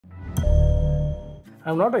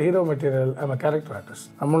I'm not a hero material, I'm a character artist.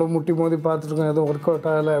 நம்மளும் முட்டி மோதி பார்த்துருக்கோம், எதுவும் ஒர்க் அவுட்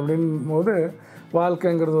ஆகலை அப்படின் போது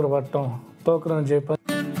வாழ்க்கைங்கிறது ஒரு வட்டம், தோக்குறேன் ஜெயிப்பேன்.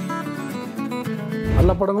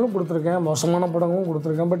 நல்ல படங்களும் கொடுத்துருக்கேன், மோசமான படங்களும்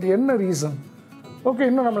கொடுத்துருக்கேன். பட் என்ன ரீசன்? ஓகே,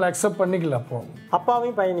 இன்னும் நம்மளை அக்செப்ட் பண்ணிக்கல. அப்போது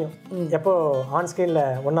அப்பாவையும் பையனையும் எப்போ ஆன் ஸ்க்ரீனில்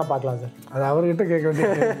ஒன்றா பார்க்கலாம் சார்? அது அவர்கிட்ட கேட்க வேண்டிய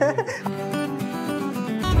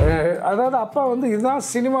அதாவது அப்பா வந்து இதுதான்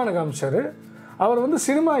சினிமான்னு காமிச்சார், அவர் வந்து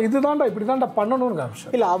சினிமா இதுதான்டா இப்படி தான்டா பண்ணணும்னு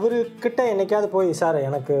காமிச்சார். இல்லை, அவர்கிட்ட என்னைக்காவது போய் சார்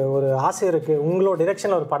எனக்கு ஒரு ஆசை இருக்குது, உங்களோட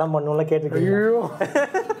டிரெக்ஷனில் ஒரு படம் பண்ணணும்ல கேட்டுருக்கீங்க? ஐயோ,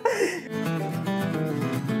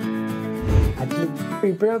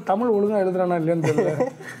 இப்போ தமிழ் ஒழுங்காக எழுதுறானா இல்லையான்னு தெரியல.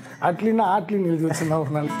 அட்லின்னா ஆட்லின்னு எழுதி வச்சுருந்தா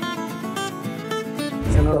ஒரு நாள்.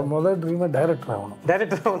 என்னோட முதல் ட்ரீமை டைரக்டர் ஆகணும்.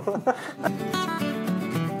 டைரக்டர் ஆகணும்.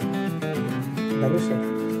 தனுஷ்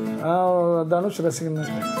தனுஷ் ரசிகன்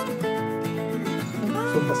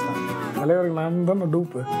சூப்பர் ஸ்டார் தலைவருக்கு நான் தான்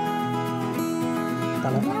டூப்பு.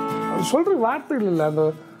 அது சொல்கிற வார்த்தைகள் இல்லை. அந்த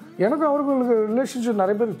எனக்கும் அவர்களுக்கு ரிலேஷன்ஷிப்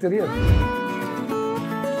நிறைய பேருக்கு தெரியாது.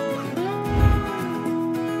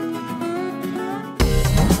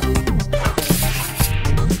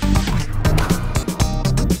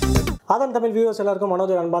 ஆதன் தமிழ் வியூவர்ஸ் எல்லாருக்கும்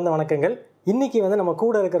மனோஜ் அன்பார்ந்த வணக்கங்கள். இன்றைக்கி வந்து நம்ம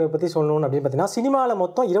கூட இருக்கிறத பற்றி சொல்லணும் அப்படின்னு பார்த்தீங்கன்னா, சினிமாவில்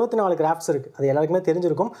மொத்தம் 24 கிராஃப்ட்ஸ் இருக்குது. அது எல்லாருக்குமே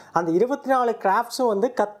தெரிஞ்சிருக்கும். அந்த 24 கிராஃப்ட்ஸும் வந்து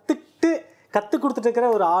கற்றுக் கொடுத்துட்டு இருக்கிற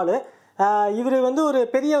ஒரு ஆள். இவர் வந்து ஒரு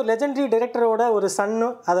பெரிய ஒரு லெஜெண்டரி டைரக்டரோட ஒரு சன்னு,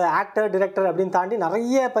 அது ஆக்டர் டிரெக்டர் அப்படின்னு தாண்டி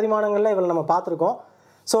நிறைய பரிமாணங்களில் இவரை நம்ம பார்த்துருக்கோம்.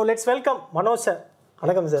 So let's welcome Manoj sir.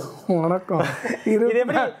 வணக்கம் சார். வணக்கம். இது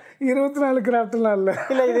எப்படி 24 கிராஃப்ட்லாம் இல்லை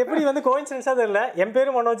இல்லை, இது எப்படி வந்து கோயின்சிடன்ஸாக தெரியல. என்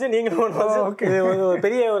பேரும் மனோஜ், நீங்களும் மனோஜ். ஓகே, இது ஒரு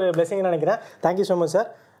பெரிய ஒரு பிளெஸிங்னு நினைக்கிறேன். Thank you so much sir.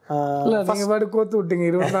 இல்லை, நீங்கள் பாட்டு கோத்து விட்டீங்க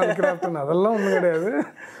 24 கிராஃப்ட்னு. அதெல்லாம் ஒன்றும் கிடையாது,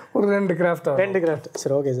 ஒரு 2 கிராஃப்ட்.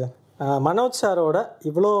 சரி, ஓகே சார். மனோஜ் சாரோட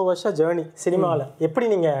இவ்வளோ வருஷம் ஜேர்னி சினிமாவில் எப்படி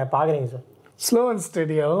நீங்கள் பார்க்குறீங்க சார்? ஸ்லோ அண்ட்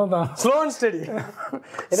ஸ்டடி, அவ்வளோதான். Slow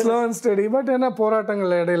and study. பட் என்ன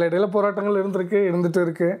போராட்டங்கள் இடையில போராட்டங்கள் இருந்துட்டு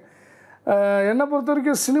இருக்குது. என்னை பொறுத்த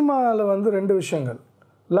வரைக்கும் சினிமாவில் வந்து 2 விஷயங்கள்,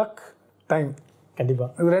 லக், டைம்.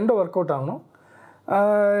 கண்டிப்பாக இது 2 ஒர்க் அவுட் ஆகணும்.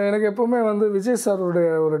 எனக்கு எப்போவுமே வந்து விஜய்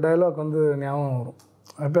சாருடைய ஒரு டைலாக் வந்து ஞாபகம் வரும்.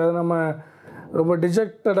 இப்போ அது நம்ம ரொம்ப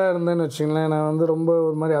டிஜெக்டடாக இருந்தேன்னு வச்சுங்களேன், நான் வந்து ரொம்ப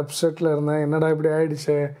ஒரு மாதிரி அப்செட்டில் இருந்தேன், என்னடா இப்படி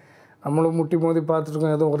ஆகிடுச்சு, நம்மளும் முட்டி மோதி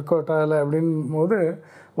பார்த்துருக்கோம், எதுவும் ஒர்க் அவுட் ஆகலை அப்படின் போது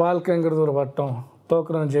வாழ்க்கைங்கிறது ஒரு வட்டம்,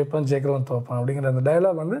 தோக்குறவன் ஜெயிப்பான், ஜெயிக்கிறவன் தோப்பான் அப்படிங்கிற அந்த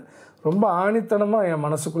டைலாக் வந்து ரொம்ப ஆணித்தனமாக என்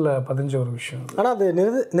மனசுக்குள்ளே பதிஞ்ச ஒரு விஷயம். ஆனால் அது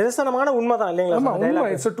நிதர்சனமான உண்மை தான் இல்லைங்களா? உண்மை,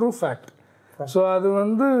 it's a true fact. So அது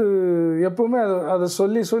வந்து எப்போவுமே அதை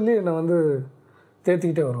சொல்லி என்னை வந்து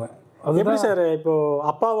தேத்திக்கிட்டே வருவேன். அது எப்படி சார், இப்போது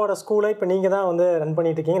அப்பாவோட ஸ்கூலை இப்போ நீங்கள் தான் வந்து ரன்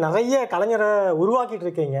பண்ணிட்டு இருக்கீங்க, நிறைய கலைஞரை உருவாக்கிட்டு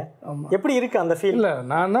இருக்கீங்க. எப்படி இருக்குது அந்த ஃபீல்? இல்லை,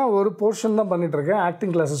 நான் தான் ஒரு போர்ஷன் தான் பண்ணிகிட்ருக்கேன்,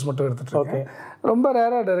 ஆக்டிங் கிளாஸஸ் மட்டும் எடுத்துகிட்டு இருக்கேன். ரொம்ப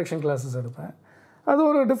ரேராக டைரெக்ஷன் கிளாஸஸ் எடுப்பேன். அது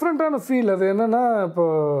ஒரு டிஃப்ரெண்ட்டான ஃபீல். அது என்னென்னா,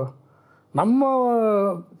 இப்போது நம்ம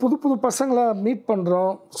புது பசங்களாக மீட்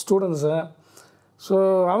பண்ணுறோம் ஸ்டூடெண்ட்ஸை. ஸோ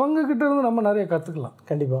அவங்கக்கிட்ட இருந்து நம்ம நிறைய கற்றுக்கலாம்.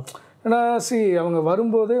 கண்டிப்பாக. ஏன்னா அவங்க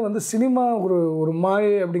வரும்போதே வந்து சினிமா ஒரு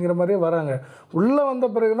மாயை அப்படிங்கிற மாதிரியே வராங்க. உள்ளே வந்த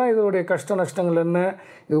பிறகு தான் இதோடைய கஷ்ட நஷ்டங்கள் என்ன,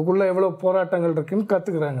 இதுக்குள்ளே எவ்வளோ போராட்டங்கள் இருக்குதுன்னு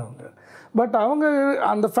கற்றுக்குறாங்க அவங்க. பட் அவங்க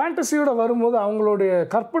அந்த ஃபேண்டசியோடு வரும்போது அவங்களுடைய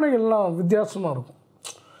கற்பனைகள்லாம் வித்தியாசமாக இருக்கும்.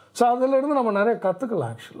 ஸோ அதிலேருந்து நம்ம நிறைய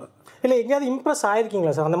கற்றுக்கலாம் ஆக்சுவலாக. இல்லை, எங்கேயாவது இம்ப்ரெஸ்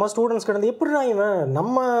ஆகிருக்கீங்களா சார் அந்த மாதிரி ஸ்டூடெண்ட்ஸ் கிட்ட? எப்படிதான் இவன்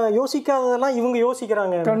நம்ம யோசிக்காததெல்லாம் இவங்க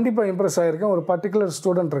யோசிக்கிறாங்க? கண்டிப்பாக இம்ப்ரெஸ் ஆகிருக்கேன். ஒரு பர்டிகுலர்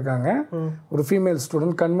ஸ்டூடெண்ட் இருக்காங்க, ஒரு ஃபீமேல்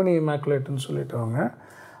ஸ்டூடெண்ட், கண்மணி இமாக்குலேட்டுன்னு சொல்லிட்டு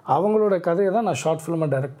அவங்களோட கதையை தான் நான் ஷார்ட் ஃபிலிமாக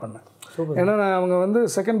டைரக்ட் பண்ணேன். ஏன்னா அவங்க வந்து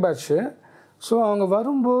செகண்ட் பேட்ச்சு. ஸோ அவங்க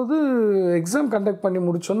வரும்போது எக்ஸாம் கண்டக்ட் பண்ணி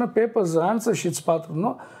முடிச்சோன்னா பேப்பர்ஸ் ஆன்சர் ஷீட்ஸ்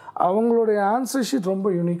பார்த்துருந்தோம். அவங்களுடைய ஆன்சர் ஷீட் ரொம்ப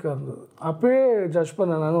யூனிக்காக இருந்தது. அப்போயே ஜட்ஜ்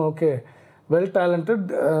பண்ணேன் நான், ஓகே வெல் டேலண்டட்,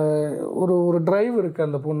 ஒரு ட்ரைவ் இருக்குது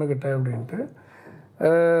அந்த பொண்ணுக்கிட்ட அப்படின்ட்டு.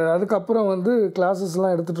 அதுக்கப்புறம் வந்து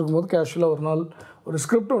கிளாஸஸ்லாம் எடுத்துகிட்டு இருக்கும்போது கேஷுவலாக ஒரு நாள் ஒரு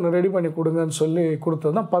ஸ்கிரிப்ட் ஒன்று ரெடி பண்ணி கொடுங்கன்னு சொல்லி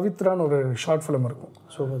கொடுத்தது தான் பவித்ரான்னு ஒரு ஷார்ட் ஃபிலிம் இருக்கும்.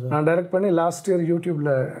 ஸோ நான் டைரக்ட் பண்ணி லாஸ்ட் இயர்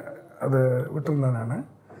யூடியூப்பில் அது விட்டுருந்தேன் நான்.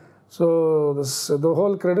 So the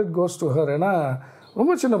whole credit goes to her. ஏன்னா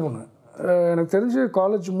ரொம்ப சின்ன பொண்ணு, எனக்கு தெரிஞ்சு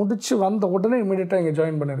காலேஜ் முடித்து வந்த உடனே இமீடியட்டாக இங்கே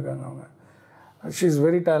ஜாயின் பண்ணியிருக்காங்க அவங்க. She is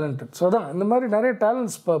very talented. So அதான் இந்த மாதிரி நிறைய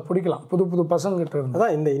டேலண்ட்ஸ் பிடிக்கலாம் புது பசங்ககிட்ட இருந்து.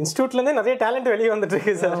 அதான் இந்த இன்ஸ்டியூட்லேருந்தே நிறைய டேலண்ட் வெளியே வந்துட்டு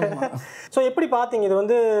இருக்கு சார். ஸோ எப்படி பார்த்தீங்க இது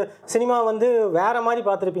வந்து சினிமா வந்து வேறு மாதிரி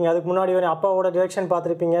பார்த்துருப்பீங்க, அதுக்கு முன்னாடி வரை அப்பாவோட டிரெக்ஷன்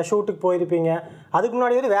பார்த்துருப்பீங்க, ஷூட்டுக்கு போயிருப்பீங்க, அதுக்கு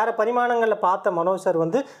முன்னாடி வரை வேறு பரிமாணங்களில் பார்த்த மனோஜ் சார்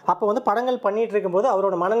வந்து அப்போ வந்து படங்கள் பண்ணிகிட்டு இருக்கும்போது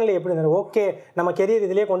அவரோட மனநிலை எப்படி இருந்தது? ஓகே நம்ம கெரியர்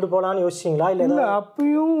இதிலே கொண்டு போகலான்னு யோசிச்சிங்களா? இல்லை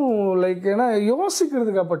அப்பயும் லைக் ஏன்னா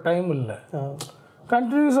யோசிக்கிறதுக்கு அப்போ டைம் இல்லை,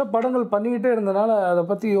 கண்டினியூஸாக படங்கள் பண்ணிக்கிட்டே இருந்தனால அதை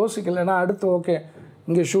பற்றி யோசிக்கலை. ஏன்னா அடுத்து ஓகே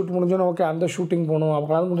இங்கே ஷூட் முடிஞ்சோன்னா ஓகே அந்த ஷூட்டிங் போகணும்,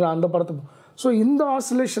 அப்புறம் அது முடிஞ்சு அந்த படத்துக்கு. ஸோ இந்த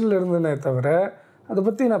ஆசிலேஷனில் இருந்தேனே தவிர அதை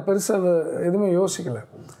பற்றி நான் பெருசாக எதுவுமே யோசிக்கலை.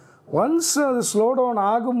 ஒன்ஸ் அது ஸ்லோ டவுன்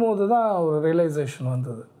ஆகும்போது தான் ஒரு ரியலைசேஷன்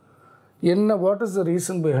வந்தது. என்ன what is the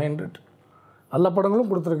reason behind it. நல்ல படங்களும்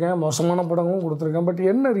கொடுத்துருக்கேன், மோசமான படங்களும் கொடுத்துருக்கேன். பட்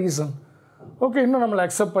என்ன ரீசன்? ஓகே, இன்னும் நம்மளை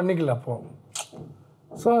அக்செப்ட் பண்ணிக்கல அப்போது.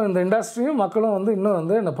 ஸோ இந்த இண்டஸ்ட்ரியும் மக்களும் வந்து இன்னும்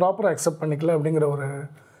வந்து என்னை ப்ராப்பராக அக்செப்ட் பண்ணிக்கல அப்படிங்கிற ஒரு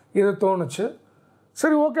இது தோணுச்சு.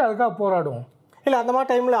 சரி, ஓகே, அதுக்காக போராடுவோம். இல்லை அந்த மாதிரி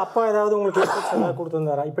டைமில் அப்பா ஏதாவது உங்களுக்கு இன்புட்ஸ் ஏதாவது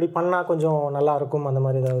கொடுத்துருந்தாரா, இப்படி பண்ணால் கொஞ்சம் நல்லாயிருக்கும் அந்த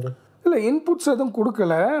மாதிரி ஏதாவது? இல்லை, இன்புட்ஸ் எதுவும்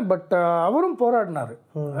கொடுக்கல. பட் அவரும் போராடினார்.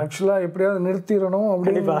 ஆக்சுவலாக எப்படியாவது நிறுத்திடணும்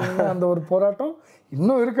அப்படின்னு அந்த ஒரு போராட்டம்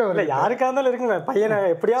இன்னும் இருக்க வரல. யாருக்காக இருந்தாலும் இருக்குங்க, பையனை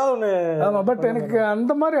எப்படியாவது ஒன்று. ஆமாம், பட் எனக்கு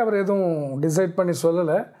அந்த மாதிரி அவர் எதுவும் டிசைட் பண்ணி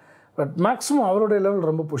சொல்லலை. பட் மேக்ஸிமம் அவருடைய லெவல்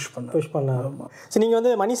ரொம்ப புஷ் பண்ணார். ஸோ நீங்கள்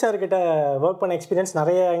வந்து மணி சார்கிட்ட ஒர்க் பண்ண எக்ஸ்பீரியன்ஸ்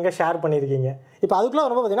நிறைய எங்கே ஷேர் பண்ணியிருக்கீங்க. இப்போ அதுக்குள்ளே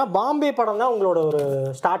ரொம்ப பார்த்தீங்கன்னா பாம்பே படம் தான் உங்களோட ஒரு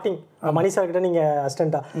ஸ்டார்டிங். மணி சார்கிட்ட நீங்கள்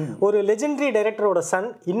அசிஸ்டண்ட்டாக ஒரு லெஜெண்டரி டைரக்டரோட சன்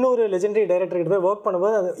இன்னொரு லெஜெண்டரி டைரக்டர்கிட்ட போய் ஒர்க்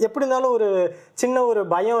பண்ணும்போது அது எப்படி இருந்தாலும் ஒரு சின்ன ஒரு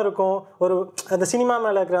பயம் இருக்கும், ஒரு அந்த சினிமா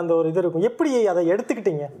மேலே இருக்கிற அந்த ஒரு இது இருக்கும். எப்படி அதை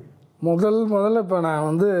எடுத்துக்கிட்டீங்க? முதல்ல இப்போ நான்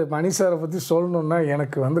வந்து மணி சாரை பற்றி சொல்லணுன்னா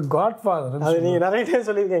எனக்கு வந்து காட்ஃபாதர், அது நீங்கள் நிறைய டைம்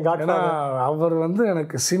சொல்லியிருக்கீங்க. ஏன்னா அவர் வந்து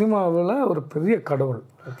எனக்கு சினிமாவில் ஒரு பெரிய கடவுள்.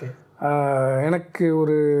 ஓகே, எனக்கு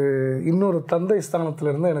ஒரு இன்னொரு தந்தை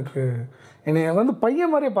ஸ்தானத்துலேருந்து எனக்கு என்னை வந்து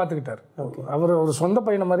பையன் மாதிரியே பார்த்துக்கிட்டார். அவர் ஒரு சொந்த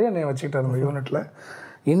பையனை மாதிரியே என்னை வச்சுக்கிட்டார் அந்த யூனிட்டில்.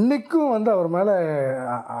 இன்றைக்கும் வந்து அவர் மேலே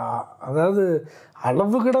அதாவது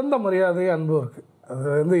அளவு கிடந்த மரியாதை அன்பு இருக்குது. அது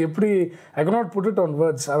வந்து எப்படி ஐ cannot put it on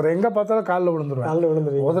words. அவர் எங்கே பார்த்தாலும் காலில்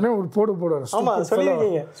விழுந்துருவேன். உடனே ஒரு போடுவார்,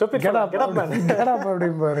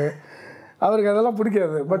 அப்படிம்பாரு. அவருக்கு அதெல்லாம்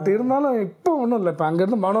பிடிக்காது. பட் இருந்தாலும் இப்போ ஒன்றும் இல்லை. இப்போ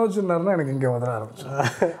அங்கேருந்து மனோஜ்னாருன்னா எனக்கு இங்கே உதற ஆரம்பிச்சு.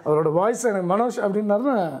 அவரோட வாய்ஸ் எனக்கு மனோஜ்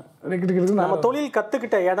அப்படின்னாருன்னா நம்ம தொழில்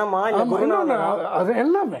கற்றுக்கிட்ட இடமா அது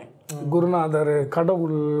எல்லாமே குருநாதர்,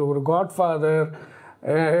 கடவுள், ஒரு காட்ஃபாதர்.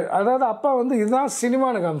 அதாவது அப்பா வந்து இதுதான்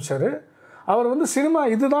சினிமான்னு காமிச்சார். அவர் வந்து சினிமா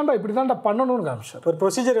இதுதான்டா இப்படி தான்டா பண்ணணும்னு காமிச்சார். ஒரு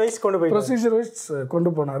ப்ரொசீஜர் வைஸ் கொண்டு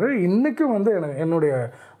போனார். இன்றைக்கும் வந்து எனக்கு என்னுடைய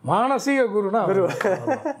மானசீக குருனா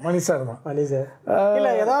மணி சார் தான். மணி சார்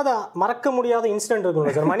இல்லை ஏதாவது மறக்க முடியாத இன்சிடென்ட்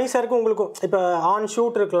இருக்குங்களா சார் மணி சாருக்கும் உங்களுக்கும்? இப்போ ஆன்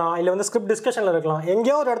ஷூட் இருக்கலாம், இல்லை வந்து ஸ்கிரிப்ட் டிஸ்கஷனில் இருக்கலாம்,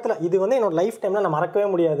 எங்கேயோ ஒரு இடத்துல இது வந்து என்னோட லைஃப் டைமில் நான் மறக்கவே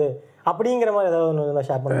முடியாது அப்படிங்கிற மாதிரி ஏதாவது ஒன்று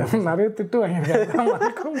ஷேர் பண்ணுவேன். நிறைய திட்டு வாங்கியிருக்கேன்.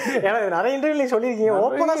 ஏன்னா நிறைய இன்டர்வியூ சொல்லியிருக்கீங்க,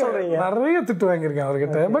 ஓப்பனாக சொல்கிறீங்க. நிறைய திட்டு வாங்கியிருக்கேன்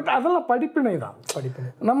அவர்கிட்ட. பட் அதெல்லாம் படிப்பினை தான்.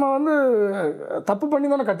 நம்ம வந்து தப்பு பண்ணி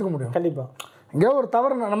தானே கற்றுக்க முடியும். கண்டிப்பாக எங்கேயோ ஒரு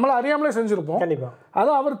தவறு நம்மளை அறியாமலே செஞ்சுருப்போம். கண்டிப்பாக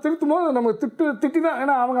அதை அவர் திருத்தும் போது நமக்கு திட்டி தான்.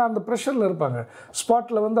 ஏன்னா அவங்க அந்த ப்ரெஷரில் இருப்பாங்க.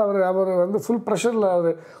 ஸ்பாட்டில் வந்து அவர் வந்து ஃபுல் ப்ரெஷரில்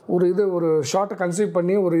அவர் ஒரு ஷார்ட்டை கன்சீவ்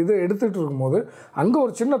பண்ணி ஒரு இது எடுத்துகிட்டு இருக்கும்போது அங்கே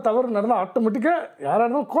ஒரு சின்ன தவறு நடந்தால் ஆட்டோமேட்டிக்காக யாராக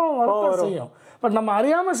இருந்தாலும் கோவம் வரதான் செய்யும். பட் நம்ம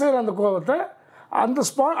அறியாமல் செய்கிற அந்த கோவத்தை அந்த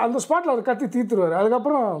ஸ்பாட்டில் அவர் கத்தி தீர்த்துருவார்.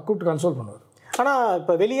 அதுக்கப்புறம் கூப்பிட்டு கன்சோல் பண்ணுவார். ஆனால்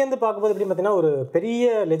இப்போ வெளியேந்து பார்க்கும்போது எப்படி பார்த்தீங்கன்னா ஒரு பெரிய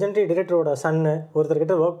லெஜெண்டரி டிரெக்டரோட சன்னு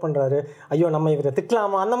ஒருத்தர்கிட்ட ஒர்க் பண்ணுறாரு, ஐயோ நம்ம இவரை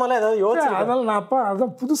திட்டலாமா அந்த மாதிரிலாம் ஏதாவது யோசிச்சு? அதனால் நான் அப்பா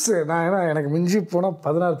அதுதான் புதுசு. நான் ஏன்னா எனக்கு மிஞ்சி போனால்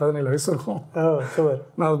 16-17 வயசு இருக்கும்.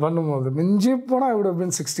 நான் அது பண்ணும்போது மிஞ்சி போனால் I would have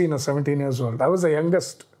been 16 or 17 years old. I was the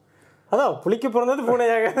youngest. அதான் புளிக்கு பிறந்தது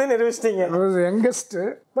பூனையாக நிரூபிச்சிட்டீங்க. I was the youngest.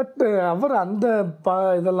 But அவர் அந்த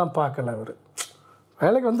இதெல்லாம் பார்க்கல. அவர்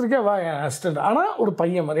வேலைக்கு வந்திருக்கே வா என் அசிஸ்டன்ட், ஆனால் ஒரு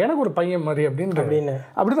பையன் மாதிரி, எனக்கு ஒரு பையன் மாதிரி அப்படின்னு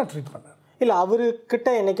அப்படி தான் ட்ரீட் பண்ணார். இல்லை அவர்கிட்ட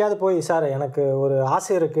என்னைக்காவது போய் சார் எனக்கு ஒரு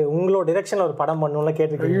ஆசை இருக்குது, உங்களோட டிரெக்ஷனில் ஒரு படம் பண்ணணும்ல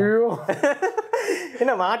கேட்டிருக்கீங்க? ஐயோ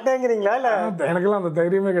என்ன மாட்டேங்கிறீங்களா? இல்லை எனக்கெல்லாம் அந்த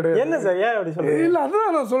தைரியமே கிடையாது. என்ன சார் ஏன் அப்படி சொல்லுங்கள்? இல்லை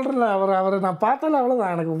அதுதான் நான் சொல்கிறேன்ல, அவரை நான் பார்த்தாலும்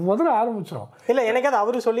அவ்வளோதான் எனக்கு முதல்ல ஆரம்பிச்சிடும். இல்லை எனக்காவது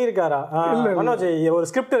அவரு சொல்லியிருக்காரா மனோஜ் ஒரு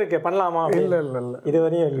ஸ்கிரிப்ட் இருக்கு பண்ணலாமா? இல்லை இது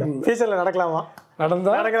வரையும் இல்லை. ஃபியூச்சரில் நடக்கலாமா?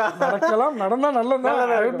 நடக்கலாம், நடந்தால்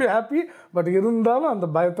நல்லதான். I will be happy. But இருந்தாலும் அந்த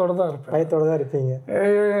பயத்தோடு தான் இருப்பீங்க.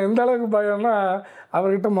 எந்த அளவுக்கு பயம்னா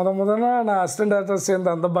அவர்கிட்ட முதல்ல நான் அசிஸ்டன்ட் டேரக்டர்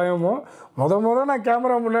சேர்ந்த அந்த பயமும் முதல்ல நான்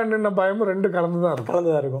கேமரா முன்னாடி நின்ன பயமும் ரெண்டு கலந்து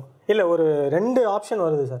தான் இருக்கும். இல்லை ஒரு 2 ஆப்ஷன்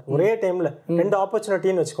வருது சார் ஒரே டைமில், 2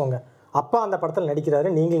 ஆப்பர்ச்சுனிட்டின்னு வச்சுக்கோங்க. அப்பா அந்த படத்தில் நடிக்கிறாரு,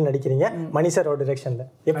 நீங்களும் நடிக்கிறீங்க மணி சாரோட டிரெக்ஷனில்,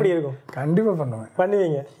 எப்படி இருக்கும்? கண்டிப்பாக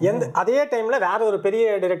பண்ணுவீங்க. அதே டைமில் வேற ஒரு பெரிய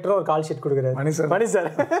டிரெக்டரும் ஒரு கால் ஷீட் கொடுக்குறாரு, மணி சார்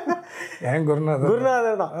ஏன்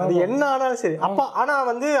குருநாதர் தான். அது என்ன ஆனாலும் சரி அப்பா. ஆனால்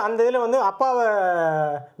வந்து அந்த இதில் வந்து அப்பாவை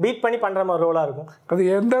பீட் பண்ணி பண்ணுற மாதிரி ரோலாக இருக்கும்.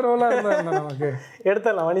 அது எந்த ரோலாக இருந்தால் நமக்கு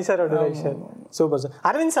எடுத்துடலாம் மணி சாரோட டிரெக்ஷன். Super sir.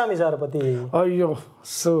 அரவிந்த் சாமி சாரை பற்றி ஐயோ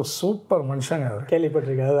சூப்பர் மனுஷங்க. அவர்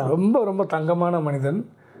கேள்விப்பட்டிருக்கேன். அதுதான் ரொம்ப தங்கமான மனிதன்,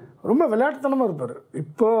 ரொம்ப விளையாட்டுத்தனமாக இருப்பார்.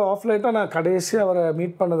 இப்போது ஆஃப் லைட்டாக நான் கடைசியாக அவரை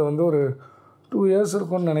மீட் பண்ணது வந்து ஒரு 2 years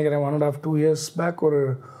இருக்கும்னு நினைக்கிறேன். 1.5-2 years பேக் ஒரு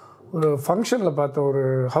ஃபங்க்ஷனில் பார்த்தேன், ஒரு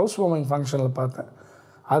ஹவுஸ் வார்மிங் ஃபங்க்ஷனில் பார்த்தேன்.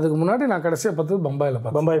 அதுக்கு முன்னாடி நான் கடைசியாக பார்த்தது பம்பாயில்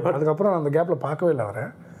பார்த்தேன். அதுக்கப்புறம் அந்த கேப்பில் பார்க்கவே இல்லை அவரை.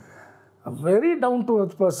 Very down to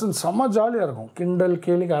earth person, செம்ம ஜாலியாக இருக்கும். கிண்டல்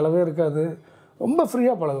கேலிக்கு அளவே இருக்காது, ரொம்ப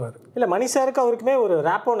ஃப்ரீயாக பழகுவார். இல்லை மணி சாருக்கு அவருக்குமே ஒரு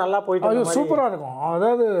ரேப்போ நல்லா போயிட்டு அது சூப்பராக இருக்கும்.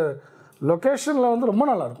 அதாவது லொக்கேஷனில் வந்து ரொம்ப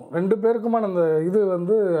நல்லாயிருக்கும். 2 பேருக்குமான அந்த இது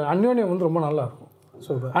வந்து அந்யோன்யம் வந்து ரொம்ப நல்லாயிருக்கும்.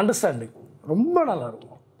 சூப்பர் அண்டர்ஸ்டாண்டிங் ரொம்ப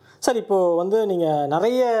நல்லாயிருக்கும். சார் இப்போது வந்து நீங்கள்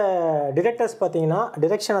நிறைய டிரெக்டர்ஸ் பார்த்தீங்கன்னா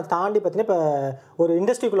டிரெக்ஷனை தாண்டி பார்த்தீங்கன்னா இப்போ ஒரு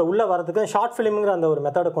இண்டஸ்ட்ரிக்குள்ளே உள்ளே வரதுக்கு ஷார்ட் ஃபிலிம்ங்கிற அந்த ஒரு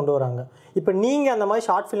மெத்தடை கொண்டு வராங்க. இப்போ நீங்கள் அந்த மாதிரி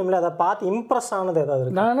ஷார்ட் ஃபிலிமில் அதை பார்த்து இம்ப்ரெஸ் ஆனது ஏதாவது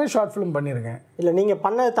இருக்குது? நானே ஷார்ட் ஃபிலிம் பண்ணியிருக்கேன். இல்லை நீங்கள்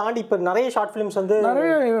பண்ணதை தாண்டி இப்போ நிறைய ஷார்ட் ஃபிலிம்ஸ் வந்து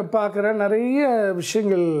நிறைய பார்க்குறேன், நிறைய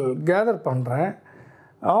விஷயங்கள் கேதர் பண்ணுறேன்.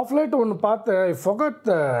 ஆஃப் லைட் ஒன்று பார்த்தேன், I forgot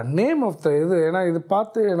the name of the இது. ஏன்னா இது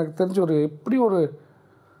பார்த்து எனக்கு தெரிஞ்ச எப்படி ஒரு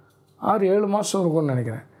 6-7 மாதம் இருக்கும்னு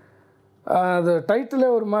நினைக்கிறேன். அது டைட்டிலே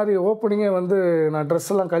ஒரு மாதிரி ஓப்பனிங்கே வந்து நான் ட்ரெஸ்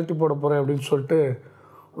எல்லாம் கழட்டி போட போகிறேன் அப்படின்னு சொல்லிட்டு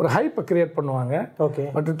ஒரு ஹைப்பை கிரியேட் பண்ணுவாங்க. Okay,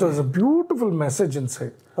 but it was a beautiful message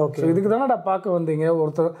inside. Okay, இதுக்கு தானடா பார்க்க வந்தீங்க.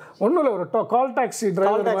 ஒருத்தர் ஒன்றும் இல்லை, ஒரு கால் டாக்ஸி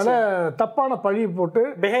டிரைவர் மேலே தப்பான பழி போட்டு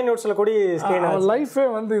பிஹைண்ட் நோட்ஸில் கூட லைஃபே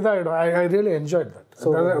வந்து இதாகிடும். I really enjoy that.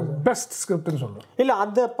 Best ஸ்கிரிப்ட்னு சொல்லுவேன். இல்லை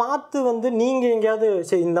அதை பார்த்து வந்து நீங்கள் எங்கேயாவது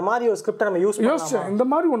சரி இந்த மாதிரி ஒரு ஸ்கிரிப்டை நம்ம யோசிச்சேன், இந்த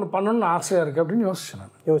மாதிரி ஒன்று பண்ணணும்னு ஆசையாக இருக்குது அப்படின்னு யோசிச்சேன்.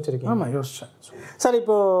 நான் யோசிச்சிருக்கேன். ஆமாம், யோசித்தேன். சார்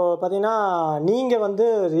இப்போது பார்த்தீங்கன்னா நீங்கள் வந்து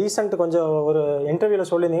ரீசெண்ட் கொஞ்சம் ஒரு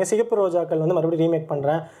இன்டர்வியூவில் சொல்லியிருந்தீங்க சிகப்பு ரோஜாக்கள் வந்து மறுபடியும் ரீமேக்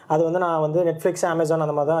பண்ணுறேன், அது வந்து நான் வந்து நெட்ஃப்ளிக்ஸ் அமேசான்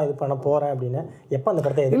அந்த மாதிரி தான் இது பண்ண போகிறேன் அப்படின்னு. எப்போ அந்த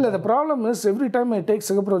படத்தை இல்லை, அந்த problem is every time I take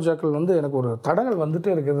சிகப்பு ரோஜாக்கள் வந்து எனக்கு ஒரு தடங்கள்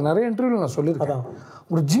வந்துகிட்டே இருக்குது. நிறைய இன்டர்வியூவில் நான் சொல்லியிருக்கேன்.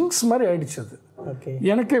 ஒரு ஜிங்க்ஸ் மாதிரி ஆயிடுச்சு அது. ஓகே,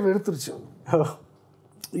 எனக்கே வெறுத்துருச்சு.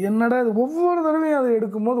 என்னடா இது, ஒவ்வொரு தடவையும் அதை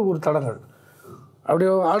எடுக்கும்போது ஒரு தடங்கள்.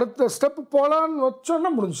 அப்படியே அடுத்த ஸ்டெப்பு போகலான்னு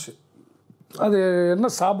வச்சோன்னா முடிஞ்சிச்சு. அது என்ன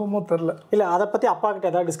சாபமோ தெரில. இல்லை அதை பற்றி அப்பா கிட்ட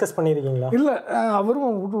ஏதாவது டிஸ்கஸ் பண்ணியிருக்கீங்களா? இல்லை,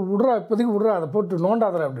 அவரும் விட்றா, இப்போதைக்கு விட்றா, அதை போட்டு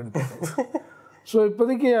நோண்டாதரா அப்படின்ட்டு. ஸோ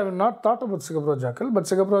இப்போதைக்கு I will not thought about சிகப்பு ரோஜாக்கள். பட்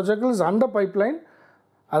சிகப்பு ரோஜாக்கள் இஸ் அண்டர் பைப்லைன்.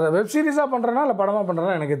 அதை வெப் சீரிஸாக பண்ணுறேன்னா இல்லை படமாக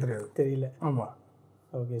பண்ணுறேன்னா எனக்கே தெரியல. ஆமாம்.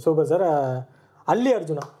 Okay, super sir. அல்லி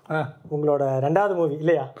அர்ஜுனா உங்களோட 2வது மூவி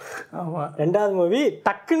இல்லையா? ஆமாம், 2வது மூவி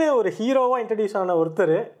டக்குன்னு ஒரு ஹீரோவாக இன்ட்ரடியூஸ் ஆன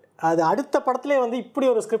ஒருத்தர் அது அடுத்த படத்துலேயே வந்து இப்படி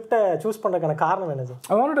ஒரு ஸ்கிரிப்டை சூஸ் பண்ணுறதுக்கான காரணம் என்ன sir?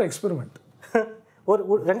 I want to experiment. ஒரு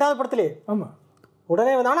 2வது படத்துலேயே? ஆமாம்,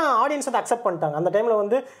 உடனே வந்து ஆனால் ஆடியன்ஸ் வந்து அக்செப்ட் பண்ணிட்டாங்க. அந்த டைமில்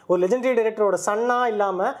வந்து ஒரு லெஜெண்டரி டைரக்டரோட சன்னாக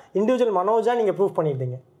இல்லாமல் இண்டிவிஜுவல் மனோஜாக நீங்கள் ப்ரூவ்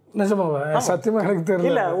பண்ணியிருந்தீங்க. நிஜமாவா? சத்தியமாக எனக்கு தெரியல.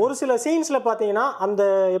 இல்லை, ஒரு சில சீன்ஸில் பார்த்தீங்கன்னா அந்த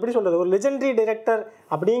எப்படி சொல்கிறது, ஒரு லெஜெண்டரி டைரக்டர்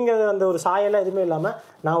அப்படிங்கிறது அந்த ஒரு சாயெல்லாம் எதுவுமே இல்லாமல்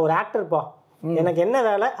நான் ஒரு ஆக்டர்ப்பா, எனக்கு என்ன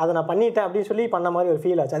வேலை அதை நான் பண்ணிட்டேன் அப்படின்னு சொல்லி பண்ண மாதிரி ஒரு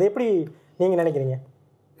ஃபீல் ஆச்சு. அது எப்படி நீங்கள் நினைக்கிறீங்க?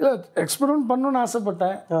 இல்லை, எக்ஸ்பெரிமெண்ட் பண்ணணும்னு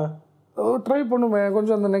ஆசைப்பட்டேன். ட்ரை பண்ணுவேன்,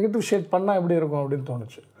 கொஞ்சம் அந்த நெகட்டிவ் ஷேட் பண்ணால் எப்படி இருக்கும் அப்படின்னு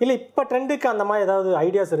தோணுச்சு. இல்லை, இப்போ ட்ரெண்டுக்கு அந்த மாதிரி ஏதாவது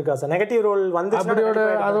ஐடியாஸ் இருக்கா சார்? நெகட்டிவ் ரோல் வந்து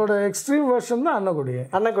அதோட எக்ஸ்ட்ரீம் வெர்ஷன் தான் அன்னக்குடி.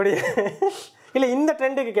 இல்லை, இந்த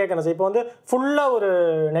ட்ரெண்டுக்கு கேட்கணும் சார். இப்போ வந்து ஃபுல்லாக ஒரு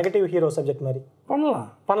நெகட்டிவ் ஹீரோ சப்ஜெக்ட் மாதிரி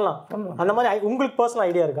பண்ணலாம். அந்த மாதிரி உங்களுக்கு பர்சனல்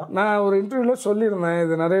ஐடியா இருக்கா? நான் ஒரு இன்டர்வியூவில் சொல்லியிருந்தேன்,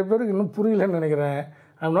 இது நிறைய பேருக்கு இன்னும் புரியலன்னு நினைக்கிறேன்.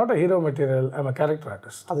 I'm not a hero material, I'm a character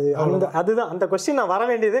artist. அதுதான் அந்த கொஸ்டின் நான் வர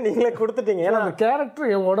வேண்டியது நீங்களே கொடுத்துட்டீங்க. ஏன்னா அந்த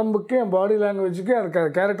கேரக்டர் என் உடம்புக்கு, என் பாடி லாங்குவேஜுக்கு அது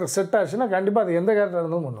கேரக்டர் செட் ஆச்சுன்னா கண்டிப்பாக அது எந்த கேரக்டர்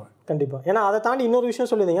இருந்தாலும் பண்ணுவேன். கண்டிப்பாக. ஏன்னா அதை தாண்டி இன்னொரு விஷயம்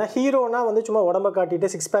சொல்லியிருந்தீங்க, ஹீரோனா வந்து சும்மா உடம்பை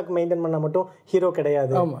காட்டிட்டு 6 பேக் மெயின்டைன் பண்ணால் மட்டும் ஹீரோ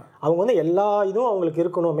கிடையாது. அவங்க வந்து எல்லா இதுவும் அவங்களுக்கு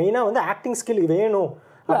இருக்கணும். மெயினாக வந்து ஆக்டிங் ஸ்கில் வேணும்.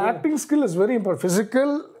 Acting skill is very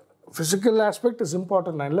important. Physical aspect is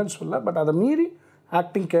important, நான் இல்லைன்னு சொல்ல. பட் அதை மீறி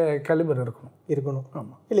ஆக்டிங் கேலிபர் இருக்கணும்.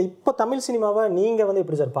 ஆமாம். இல்லை, இப்போ தமிழ் சினிமாவை நீங்கள் வந்து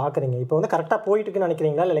எப்படி சார் பார்க்குறீங்க? இப்போ வந்து கரெக்டாக போயிட்டு இருக்குன்னு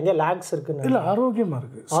நினைக்கிறீங்களா, இல்லை எங்கேயா லேக்ஸ் இருக்குன்னு? இல்லை, ஆரோக்கியமாக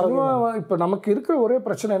இருக்குது சினிமா. இப்போ நமக்கு இருக்கிற ஒரே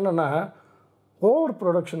பிரச்சனை என்னென்னா ஓவர்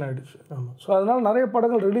ப்ரொடக்ஷன் ஆகிடுச்சு. ஆமாம். ஸோ அதனால் நிறைய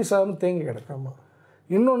படங்கள் ரிலீஸ் ஆகாமல் தேங்கி கிடக்கு. ஆமாம்.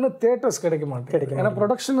 இன்னொன்று தேட்டர்ஸ் கிடைக்க மாட்டேங்குது. ஏன்னா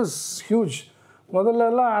ப்ரொடக்ஷன் இஸ் ஹியூஜ்.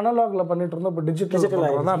 முதல்லலாம் அனலாகில் பண்ணிட்டு இருந்தோம், இப்போ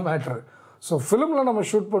டிஜிட்டல் தான் மேட்ரு. ஸோ ஃபிலிமில் நம்ம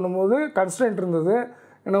ஷூட் பண்ணும்போது கன்ஸ்டன்ட் இருந்தது.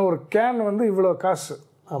 ஏன்னா ஒரு கேன் வந்து இவ்வளோ காசு.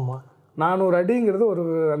 ஆமாம். 400 அடிங்கிறது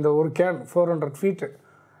அந்த ஒரு கேன் 400 ஃபீட்டு.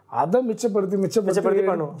 அதை மிச்சப்படுத்தி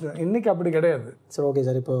பண்ணுவோம். இன்றைக்கி அப்படி கிடையாது. சரி, ஓகே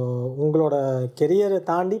சார். இப்போ உங்களோட கெரியரை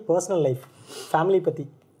தாண்டி பர்சனல் லைஃப், ஃபேமிலி பற்றி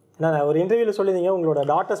நான் ஒரு இன்டர்வியூவில் சொல்லியிருந்தீங்க, உங்களோட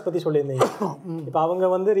டாட்டர்ஸ் பற்றி சொல்லியிருந்தீங்க. இப்போ அவங்க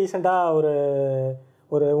வந்து ரீசெண்டாக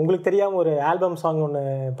ஒரு உங்களுக்கு தெரியாமல் ஒரு ஆல்பம் சாங் ஒன்று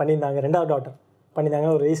பண்ணியிருந்தாங்க, 2வது டாட்டர்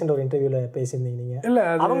பண்ணியிருந்தாங்க. ஒரு ரீசெண்ட் ஒரு இன்டர்வியூவில் பேசியிருந்தீங்க நீங்கள். இல்லை,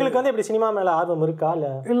 அவங்களுக்கு வந்து எப்படி சினிமா மேலே ஆர்வம் இருக்கா?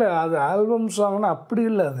 இல்லை, அது ஆல்பம் சாங்னா அப்படி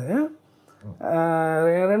இல்லை. அது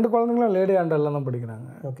என் 2 குழந்தைங்களும் லேடி ஆண்டரில் தான் படிக்கிறாங்க.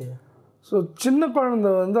 ஓகே. ஸோ சின்ன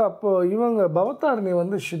குழந்தை வந்து அப்போது இவங்க பவதாரணி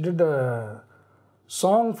வந்து she did a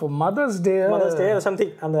song for mother's day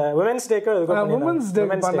something, அந்த உமன்ஸ்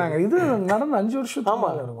டேக்கு பண்ணாங்க. இது நடந்து 5 வருஷத்துக்கு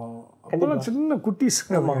மேலே இருக்கும். அப்போலாம் சின்ன குட்டீஸ்.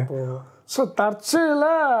 ஸோ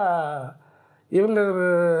தற்செயலாக இவங்க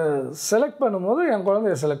செலக்ட் பண்ணும்போது என்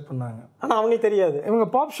குழந்தைய செலக்ட் பண்ணாங்க. ஆனால் அவங்களுக்கு தெரியாது. இவங்க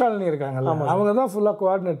பாப் ஷாலினி இருக்காங்கல்ல, அவங்க தான் ஃபுல்லாக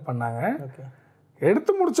கோஆர்டினேட் பண்ணாங்க.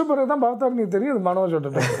 எடுத்து முடிச்ச பிறகு தான் பவதாரணி தெரியும் இது மனோஜோட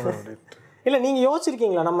அப்படின்ட்டு. இல்லை, நீங்கள்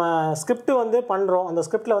யோசிச்சிருக்கீங்களா, நம்ம ஸ்கிரிப்ட் வந்து பண்ணுறோம், அந்த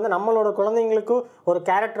ஸ்கிரிப்டில் வந்து நம்மளோட குழந்தைங்களுக்கு ஒரு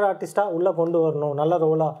கேரக்டர் ஆர்டிஸ்ட்டாக உள்ளே கொண்டு வரணும், நல்ல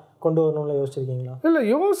ரோலாக கொண்டு வரணும்னு யோசிச்சிருக்கீங்களா? இல்லை,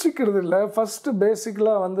 யோசிக்கிறது இல்லை. ஃபஸ்ட்டு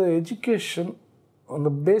பேசிக்கலாக வந்து எஜுகேஷன்,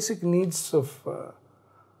 அந்த பேசிக் நீட்ஸ் ஆஃப்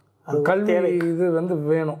கல்வி இது வந்து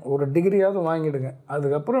வேணும். ஒரு டிகிரியாவது வாங்கிடுங்க.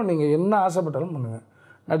 அதுக்கப்புறம் நீங்கள் என்ன ஆசைப்பட்டாலும் பண்ணுங்கள்.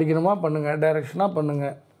 நடிக்கணுமா பண்ணுங்கள், டைரக்ஷனாக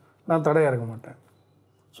பண்ணுங்கள், நான் தடையாக இருக்க மாட்டேன்.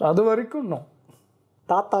 ஸோ அது வரைக்கும் இன்னும்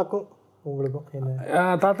தாத்தாக்கும் உங்களுக்கும் என்ன?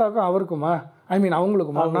 தாத்தாக்கும் அவருக்குமா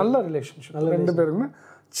அவங்களுக்குமா நல்ல ரிலேஷன்ஷிப். 2 பேருக்குமே.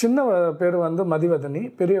 சின்ன பேர் வந்து மதிவதனி,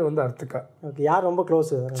 பெரிய வந்து அர்த்திகா. ஓகே. யார் ரொம்ப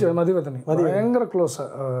க்ளோஸு? மதிவதனி பயங்கர க்ளோஸு.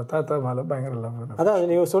 தாத்தா மேலே பயங்கர லவ். அதான்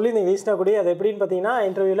நீங்கள் சொல்லியிருந்தீங்க ரீசனாக கூட. அது எப்படின்னு பார்த்தீங்கன்னா,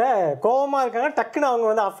 இன்டர்வியூவில் கோவமாக இருக்காங்க, டக்குன்னு அவங்க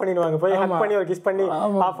வந்து ஆஃப் பண்ணிடுவாங்க, போய் ஹக் பண்ணி ஒரு கிஸ் பண்ணி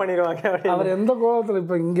ஆஃப் பண்ணிடுவாங்க. அவர் எந்த கோவத்தில்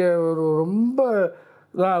இப்போ இங்கே ஒரு ரொம்ப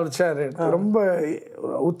இதான் அவர் சேர் ரொம்ப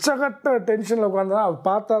உச்சகட்ட டென்ஷனில் உட்காந்துதான் அவர்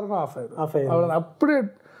பார்த்தாருன்னா ஆஃப் ஆயிடும். அவ்வளோ அப்படியே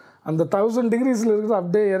அந்த 1000 டிகிரிஸில் இருக்கிறது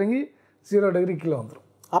அப்படியே இறங்கி 0 டிகிரி கீழே வந்துடும்.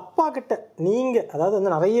 அப்பா கிட்ட நீங்கள் அதாவது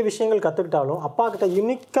வந்து நிறைய விஷயங்கள் கற்றுக்கிட்டாலும் அப்பா கிட்ட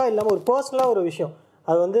யூனிக்காக இல்லாமல் ஒரு பர்சனலாக ஒரு விஷயம்,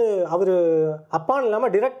 அது வந்து அவர் அப்பான்னு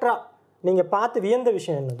இல்லாமல் டிரெக்டராக நீங்கள் பார்த்து வியந்த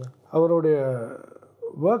விஷயம் என்னது? அவருடைய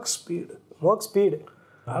ஒர்க் ஸ்பீடு.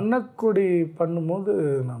 அன்னக்குடி பண்ணும்போது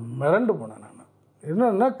நான் மிரண்டு போனேன். நான்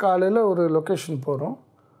என்னென்னா, காலையில் ஒரு லொக்கேஷன் போகிறோம்.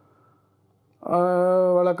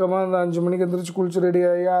 வழக்கமாக அந்த 5 மணிக்கு எந்திரிச்சு குளிச்சு ரெடி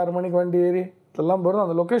ஆகி 6 மணிக்கு வண்டி ஏறி இதெல்லாம் போகிறோம்.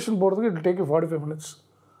 அந்த லொக்கேஷன் போகிறதுக்கு இட் டேக் 45 மினிட்ஸ்.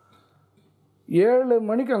 7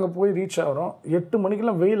 மணிக்கு அங்கே போய் ரீச் ஆகிறோம். 8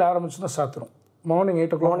 மணிக்கெல்லாம் வெயில் ஆரம்பிச்சு தான் சாத்துறோம். மார்னிங்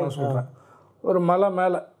 8 o'clock நான் சொல்கிறேன். ஒரு மலை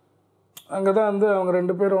மேலே அங்கே தான் வந்து அவங்க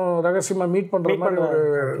 2 பேரும் ரகசியமாக மீட் பண்ணுற மாதிரி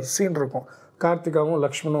ஒரு சீன் இருக்கும். கார்த்திகாவும்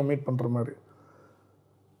லக்ஷ்மணும் மீட் பண்ணுற மாதிரி.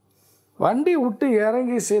 வண்டி விட்டு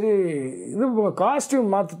இறங்கி சரி இது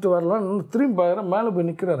காஸ்டியூம் மாற்றிட்டு வரலாம், திரும்பி பாரு மேலே போய்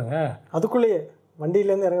நிற்கிறாருங்க. அதுக்குள்ளேயே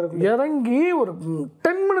வண்டியிலேருந்து இறங்கி ஒரு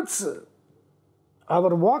 10 மினிட்ஸ்.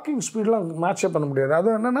 அவர் வாக்கிங் ஸ்பீடெலாம் மேட்சே பண்ண முடியாது. அது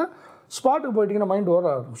என்னென்னா, ஸ்பாட்டுக்கு போயிட்டிங்கன்னா மைண்ட் ஓட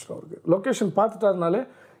ஆரம்பிச்சிடும் அவருக்கு. லொக்கேஷன் பார்த்துட்டாருனாலே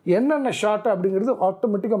என்னென்ன ஷார்ட் அப்படிங்கிறது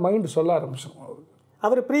ஆட்டோமேட்டிக்காக மைண்டு சொல்ல ஆரம்பிச்சிடும் அவருக்கு.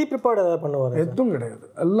 அவர் ப்ரிப்பேர்டு ஏதாவது பண்ணுவார்? எதுவும் கிடையாது,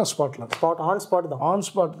 எல்லாம் ஸ்பாட்டில் தான். ஆன் ஸ்பாட்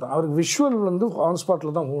தான். அவருக்கு விஷுவல் வந்து ஆன்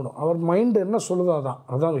ஸ்பாட்டில் தான் ஓடும். அவர் மைண்டு என்ன சொல்லுதோ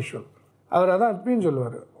அதுதான் விஷுவல். அவர் அதான் இப்பயும்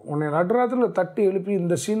சொல்லுவார், உன்னை நடுராத்திரியில் தட்டி எழுப்பி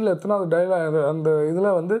இந்த சீனில் எத்தனாவது டைலாக் அந்த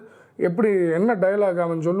இதில் வந்து எப்படி என்ன டைலாக்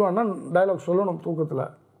அவன் சொல்லுவான்னா, டைலாக் சொல்லணும் தூக்கத்தில்.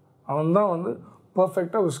 அவன் தான் வந்து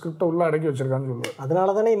பர்ஃபெக்டாக ஒரு ஸ்கிரிப்டை உள்ளே அடக்கி வச்சுருக்கான்னு சொல்லுவார்.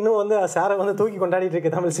 அதனால தானே இன்னும் வந்து சாரை வந்து தூக்கி கொண்டாடிட்டு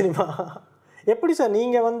இருக்கு தமிழ் சினிமா. எப்படி சார்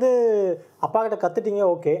நீங்கள் வந்து அப்பா கிட்ட கற்றுட்டீங்க,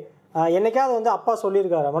 ஓகே. என்னைக்காவது வந்து அப்பா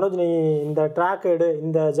சொல்லியிருக்காரு, மனோஜ் நீ இந்த ட்ராக் எடு,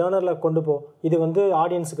 இந்த ஜேர்னலில் கொண்டு போ, இது வந்து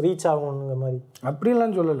ஆடியன்ஸுக்கு ரீச் ஆகுங்கிற மாதிரி?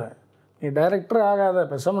 அப்படிலாம் சொல்லலை. நீ டைரக்டர் ஆகாத,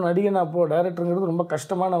 பேசாமல் நடிகனா போ, டைரக்டருங்கிறது ரொம்ப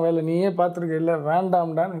கஷ்டமான வேலை, நீயே பார்த்துருக்க, இல்லை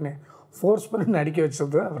வேண்டாம்டான்னு நீ ஃபோர்ஸ் பண்ணி நடிக்க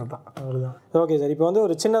வச்சது அவர் தான். அவ்வளோதான். ஓகே சார், இப்போ வந்து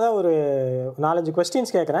ஒரு சின்னதாக ஒரு 4-5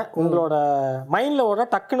 கொஸ்டின்ஸ் கேட்குறேன். உங்களோட மைண்டில் ஓட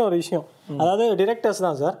டக்குன்னு ஒரு விஷயம், அதாவது டிரெக்டர்ஸ்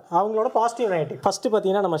தான் சார், அவங்களோட பாசிட்டிவ் நெகட்டிவ். ஃபஸ்ட்டு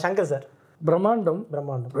பார்த்தீங்கன்னா நம்ம சங்கர் சார் பிரம்மாண்டம்.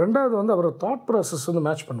 2வது வந்து அவரோட தாட் ப்ராசஸ் வந்து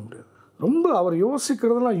மேட்ச் பண்ண முடியாது. ரொம்ப அவர்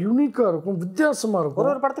யோசிக்கிறதுலாம் யூனிக்காக இருக்கும், வித்தியாசமாக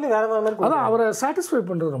இருக்கும். ஒரு படத்துலையும் வேறு வேறு மாதிரி. அதான் அவரை சாட்டிஸ்ஃபை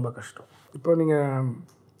பண்ணுறது ரொம்ப கஷ்டம். இப்போ நீங்கள்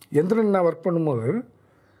எந்திரன் நான் ஒர்க் பண்ணும்போது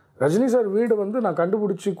ரஜினி சார் வீடு வந்து நான்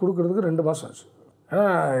கண்டுபிடிச்சி கொடுக்குறதுக்கு 2 மாதம் ஆச்சு. ஏன்னா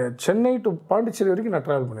சென்னை டு பாண்டிச்சேரி வரைக்கும் நான்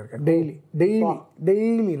ட்ராவல் பண்ணியிருக்கேன்.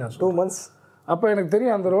 டெய்லி நான் 2 months. அப்போ எனக்கு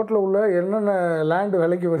தெரியும் அந்த ரோட்டில் உள்ள என்னென்ன லேண்டு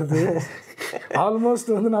விலைக்கு வருது.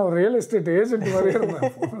 ஆல்மோஸ்ட் வந்து நான் ஒரு ரியல் எஸ்டேட் ஏஜென்ட் மாதிரியே இருந்தேன்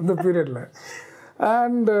அந்த பீரியடில்.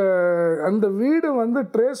 அண்டு அந்த வீடு வந்து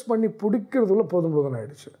ட்ரேஸ் பண்ணி பிடிக்கிறதுக்குள்ள போதும்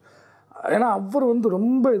ஆகிடுச்சு. ஏன்னா அவர் வந்து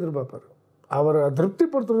ரொம்ப எதிர்பார்ப்பார், அவரை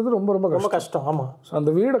திருப்திப்படுத்துறது ரொம்ப ரொம்ப ரொம்ப கஷ்டம். ஆமாம். ஸோ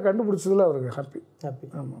அந்த வீடை கண்டுபிடிச்சதில் அவருக்கு ஹாப்பி.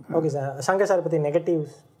 ஆமாம். ஓகே சார், சங்கர் சார் பற்றி நெகட்டிவ்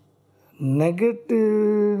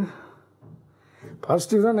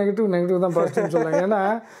பாசிட்டிவ் தான் நெகட்டிவ் தான் பாசிட்டிவ்னு சொல்லலாம். ஏன்னா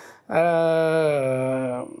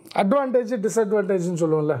அட்வான்டேஜ் டிஸ்அட்வான்டேஜ்னு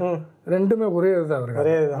சொல்லுவோம்ல, 2மே ஒரே இதுதான்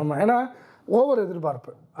அவருக்கு. ஆமாம். ஏன்னா ஓவர்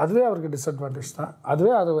எதிர்பார்ப்பு அதுவே அவருக்கு டிஸ்அட்வான்டேஜ் தான்,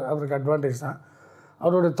 அதுவே அவருக்கு அட்வான்டேஜ் தான்.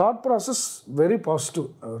 அவருடைய தாட் ப்ராசஸ் வெரி பாசிட்டிவ்.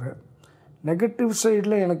 அவர் நெகட்டிவ்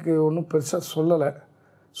சைடில் எனக்கு ஒன்றும் பெருசாக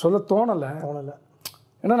சொல்ல தோணலை.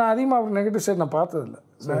 ஏன்னா நான் அதிகமாக அவர் நெகட்டிவ் சைடு நான் பார்த்ததில்ல.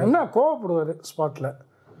 என்ன கோவப்படுவார், ஸ்பாட்டில்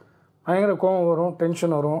பயங்கர கோவம் வரும்,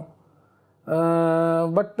 டென்ஷன் வரும்.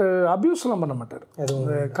 பட் அப்யூஸ்லாம் பண்ண மாட்டார்.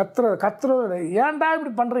 இந்த கத்துற ஏன்டா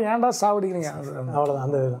இப்படி பண்ணுறேன், ஏன்டா சாவடிக்கிறீங்க, அவ்வளோதான்.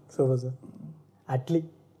 அந்த சூப்பர் சார். அட்லி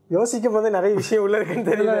யோசிக்கும் போது நிறைய விஷயம் உள்ள இருக்குன்னு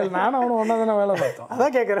தெரியல. நானும் அவனும் ஒன்றா தானே வேலை பார்த்தோம்.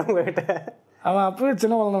 அதான் கேட்குறேன் உங்ககிட்ட. அவன் அப்போவே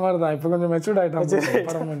சின்ன குழந்த மாதிரி தான், இப்போ கொஞ்சம் மெச்சூர்ட் ஆகிட்டான்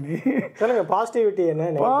படம் பண்ணி. சொல்லுங்கள் பாசிட்டிவிட்டி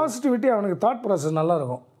என்ன? பாசிட்டிவிட்டி அவனுக்கு தாட் ப்ராசஸ்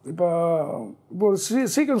நல்லாயிருக்கும். இப்போ ஒரு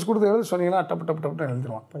சீக்வன்ஸ் கொடுத்து எழுத சொன்னீங்கன்னா டப்பு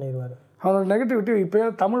எழுதிடுவான், பண்ணிடுவார். அவனோட நெகட்டிவிட்டி இப்போ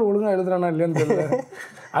தமிழ் ஒழுங்காக எழுதுறானா இல்லையான்னு தெரியல.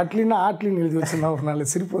 ஆட்லின்னு எழுதி வச்சுருந்தான். ஒரு நாள்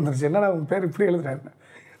சிரிப்பு வந்துருச்சு, என்னடா அவன் பேர் இப்படி எழுதுறாருன்னு.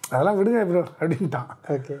 அதெல்லாம் விடுங்க ப்ரோ அப்படின்ட்டான்.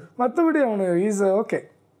 ஓகே. மற்றபடி அவனு இஸ் ஓகே,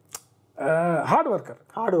 ஹார்ட்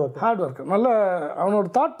ஒர்க்கர். நல்ல அவனோட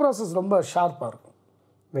தாட் ப்ராசஸ் ரொம்ப ஷார்ப்பாக இருக்கும்.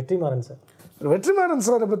 வெற்றிமாறன்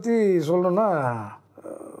சாரை பற்றி சொல்லணுன்னா,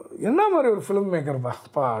 என்ன மாதிரி ஒரு ஃபிலிம் மேக்கர்ப்பா.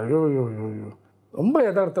 ஐயோ ரொம்ப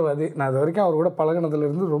யதார்த்தவாதி. நான் இது வரைக்கும் அவர் கூட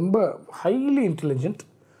பழகினதுலேருந்து ரொம்ப highly intelligent,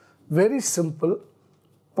 very simple,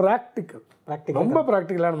 practical, ரொம்ப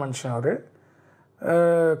ப்ராக்டிக்கலான மனுஷன் அவர்.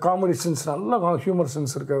 காமெடி சென்ஸ், நல்லா ஹியூமர்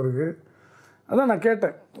சென்ஸ் இருக்குது அவருக்கு. அதான் நான்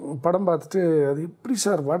கேட்டேன் படம் பார்த்துட்டு, அது எப்படி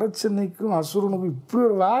சார் வட சென்னைக்கும் அசுரனுக்கும் இப்படி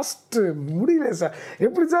ஒரு வாஸ்ட்டு முடியல சார்,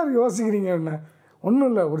 எப்படி சார் யோசிக்கிறீங்க? என்ன ஒன்றும்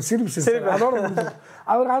இல்லை, ஒரு சிரிப்பு அதோட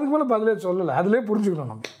அவர் அதுக்கு மேலே பதிலே சொல்லலை, அதிலே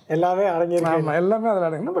புரிஞ்சுக்கணும் நம்ம எல்லாமே அடங்கிடும். ஆமாம், எல்லாமே அதில்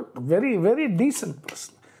அடங்கணும். But very very descent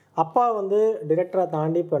person. அப்பா வந்து டிரெக்டரை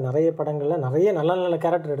தாண்டி இப்போ நிறைய படங்களில் நிறைய நல்ல நல்ல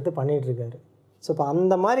கேரக்டர் எடுத்து பண்ணிகிட்ருக்காரு. ஸோ இப்போ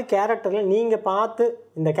அந்த மாதிரி கேரக்டரில் நீங்கள் பார்த்து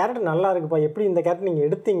இந்த கேரக்டர் நல்லா இருக்குப்பா, எப்படி இந்த கேரக்டர் நீங்கள்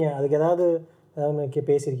எடுத்தீங்க, அதுக்கு ஏதாவது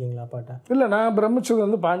பேசியிருக்கீங்களா அப்பாட்ட? இல்லை, நான் பிரமிச்சது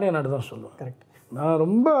வந்து பாண்டிய நாடு தான் சொல்லுவேன். கரெக்ட். நான்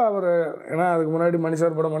ரொம்ப அவர், ஏன்னா அதுக்கு முன்னாடி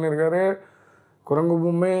மணிசார் படம் பண்ணியிருக்காரு, குரங்கு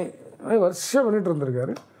பொம்மை வருஷம் பண்ணிட்டு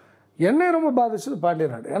இருந்திருக்காரு. என்னை ரொம்ப பாதிச்சது பாண்டிய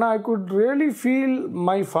நாடு. ஏன்னா I could really feel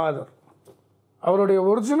my father. அவருடைய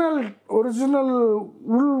ஒரிஜினல்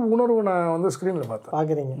உள் உணர்வு நான் வந்து ஸ்க்ரீனில் பார்த்தேன்.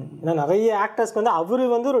 பார்க்குறீங்க, ஏன்னா நிறைய ஆக்டர்ஸ்க்கு வந்து அவர்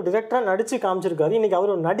வந்து ஒரு டிரெக்டராக நடித்து காமிச்சிருக்காரு. இன்றைக்கி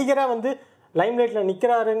அவர் ஒரு நடிகராக வந்து லைம்லைட்டில்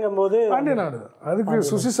நிற்கிறாருங்கும் போது பாண்டிய நாடு தான். அதுக்கு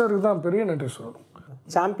சுசி சாருக்கு தான் பெரிய நன்றி சொல்லணும்.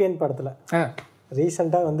 சாம்பியன் படத்தில்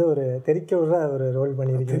ரீசெண்டாக வந்து ஒரு தெரிக்க விடுற ஒரு ரோல்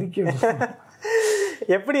பண்ணியிருக்கேன்.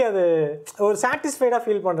 எப்படி அது ஒரு சாட்டிஸ்ஃபைடாக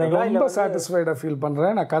ஃபீல் பண்ணுறீங்களா? ரொம்ப சாட்டிஸ்ஃபைடாக ஃபீல்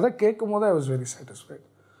பண்ணுறேன். நான் கதை கேட்கும் போது ஐ வாஸ் வெரி சாட்டிஸ்ஃபைட்.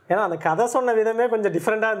 ஏன்னா அந்த கதை சொன்ன விதமே கொஞ்சம்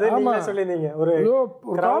டிஃப்ரெண்டாக இருந்து நீங்கள் சொல்லியிருந்தீங்க. ஒரு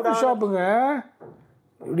காஃபி ஷாப்புங்க,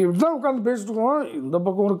 இப்படி இப்படிதான் உட்காந்து பேசிட்டு இருக்கோம், இந்த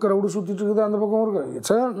பக்கம் ஒரு க்ரௌடு சுற்றிட்டு இருக்குது, அந்த பக்கம் ஒரு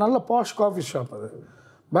நல்ல பாஷ் காஃபி ஷாப். அது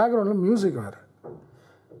பேக்ரவுண்டில் மியூசிக் வேறு.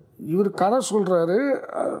 இவர் கதை சொல்கிறாரு,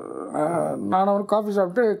 நான் ஒரு காஃபி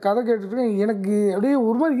சாப்பிட்டு கதை கேட்டுட்டு எனக்கு அப்படியே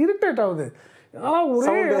ஒரு மாதிரி இரிட்டேட் ஆகுது. ஆனால்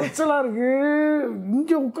ஒரே எரிச்சலாக இருக்குது,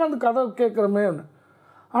 இங்கே உட்காந்து கதை கேட்குறமே.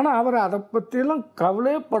 ஆனால் அவர் அதை பற்றியெல்லாம்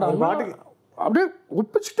கவலையப்படாமல் அப்படியே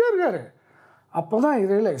ஒப்பிச்சுட்டே இருக்காரு. அப்போ தான்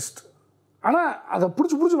ரியலைஸ்ட். ஆனால் அதை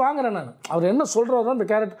பிடிச்சி வாங்குறேன் நான். அவர் என்ன சொல்கிறாரோ அந்த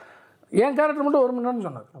கேரக்டர், என் கேரக்டர் மட்டும் 1 மணி நேரம்னு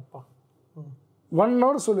சொன்னார். அப்பா 1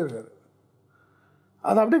 hour சொல்லியிருக்காரு.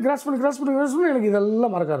 அதை அப்படியே கிராஸ் பண்ணி எனக்கு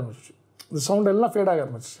இதெல்லாம் மறக்க ஆரம்பிச்சிச்சு. இந்த சவுண்ட் எல்லாம் ஃபேட் ஆக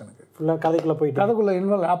ஆரம்பிச்சிச்சு. எனக்கு ஃபுல்லாக கதைக்குள்ளே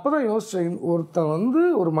இன்வால்வ். அப்போ தான் யோசித்தேன், ஒருத்தன் வந்து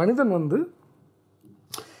ஒரு மனிதன் வந்து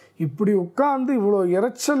இப்படி உட்காந்து இவ்வளோ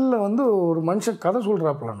இறைச்சலில் வந்து ஒரு மனுஷன் கதை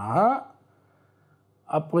சொல்கிறாப்புலன்னா,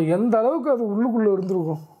 அப்போ எந்த அளவுக்கு அது உள்ளுக்குள்ளே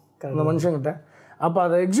இருந்திருக்கும் அந்த மனுஷங்கிட்ட. அப்போ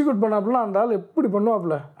அதை எக்ஸிக்யூட் பண்ணாப்புலாம் அந்த ஆள் எப்படி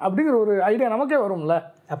பண்ணுவாப்புல அப்படிங்கிற ஒரு ஐடியா நமக்கே வரும்ல.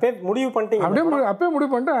 அப்பயே முடிவு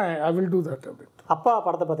பண்ணிட்டு ஐ வில் டூ தட் அப்படின்னு. அப்பா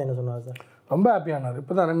படத்தை பார்த்து என்ன சொன்னார் சார்? ரொம்ப ஹாப்பியானார்.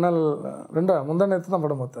 இப்போ தான் முந்தா நேற்று தான்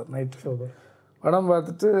படம் பார்த்தார். நைட்டு படம்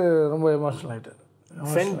பார்த்துட்டு ரொம்ப எமோஷனல் ஆகிட்டார்.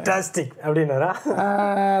 ஃபென்டாஸ்டிக் அப்படின்னாரா?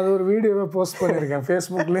 அது ஒரு வீடியோவை போஸ்ட் பண்ணியிருக்கேன்.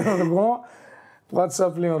 ஃபேஸ்புக்லேயும் இருக்கும்,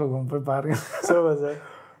 வாட்ஸ்அப்லேயும் இருக்கும், போய் பாருங்கள். Super sir.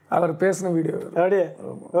 அவர் பேசின வீடியோ அப்படியே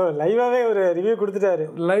லைவாகவே ஒரு ரிவ்யூ கொடுத்துட்டாரு.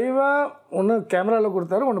 லைவாக ஒன்று கேமராவில்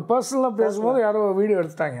கொடுத்தாரு, ஒன்று பர்சனலாக பேசும்போது யாரோ வீடியோ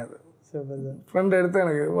எடுத்துட்டாங்க. அது ஃப்ரெண்ட் எடுத்து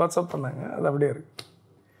எனக்கு வாட்ஸ்அப் பண்ணாங்க. அது அப்படியே இருக்குது.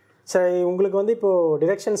 சரி, உங்களுக்கு வந்து இப்போது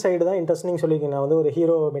டிரெக்ஷன் சைடு தான் இன்ட்ரெஸ்டிங் சொல்லியிருக்கீங்க. நான் வந்து ஒரு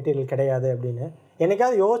ஹீரோ மெட்டீரியல் கிடையாது அப்படின்னு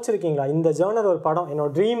என்னைக்காவது யோசிச்சிருக்கீங்களா? இந்த ஜேர்னர் ஒரு படம்,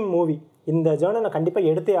 என்னோட ட்ரீம் மூவி, இந்த ஜேர்னர் நான் கண்டிப்பாக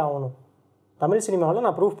எடுத்தே ஆகணும், தமிழ் சினிமாவில்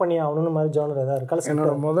நான் ப்ரூவ் பண்ணி ஆகணும்னு மாதிரி ஜானர் ஏதாவது இருக்கா?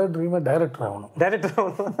 என்னோட முதல் ட்ரீமே டைரக்டர் ஆகணும்.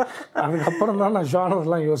 அதுக்கப்புறம் தான் நான்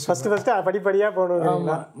ஜானர்லாம் யோசிச்சேன். ஃபஸ்ட்டு படிப்படியாக போகணும்.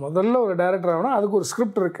 ஆமாம், முதல்ல ஒரு டைரக்டர் ஆகணும். அதுக்கு ஒரு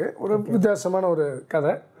ஸ்கிரிப்ட் இருக்குது, ஒரு வித்தியாசமான ஒரு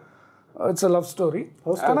கதை. இட்ஸ் அ லவ் ஸ்டோரி,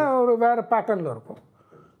 ஆனால் ஒரு வேறு பேட்டர்னில் இருக்கும்.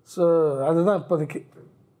 ஸோ அதுதான் இப்போதைக்கு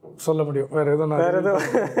சொல்ல முடியும். வேறு எதுவும்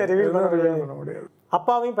ரிவீல் பண்ண முடியாது.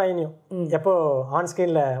 அப்பாவையும் பையனையும் எப்போ ஆன்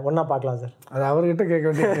ஸ்க்ரீனில் ஒன்றா பார்க்கலாம் சார்? அது அவர்கிட்ட கேட்க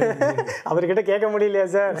வேண்டிய அவர்கிட்ட கேட்க முடியலையா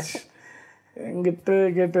சார்? எங்கிட்ட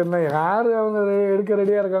கேட்டுருந்தா யார் அவங்க எடுக்க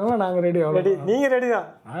ரெடியாக இருக்காங்களோ நாங்கள் ரெடி ஆகும். ரெடி, நீங்கள் ரெடி தான்?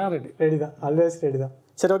 ரெடி தான், ஆல்வேஸ் ரெடி தான்.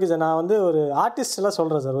 சரி, ஓகே சார். நான் வந்து ஒரு ஆர்டிஸ்ட்லாம்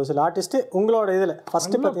சொல்கிறேன் சார். ஒரு சில ஆர்டிஸ்ட்டு உங்களோட இதில்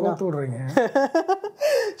ஃபஸ்ட்டு பார்த்தீங்கன்னா விட்றீங்க.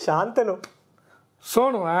 சாந்தனு,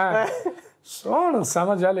 சோனு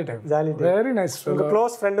செம jolly type, very nice,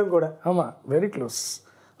 close ஃப்ரெண்டும் கூட. ஆமாம், வெரி க்ளோஸ்,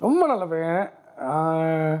 ரொம்ப நல்ல பையன்.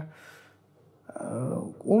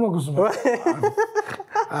 ஊம குசுமா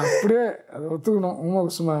அப்படியே அதை ஒத்துக்கணும். ஊம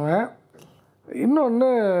குசுமாவை இன்னொன்று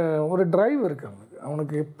ஒரு டிரைவ் இருக்குது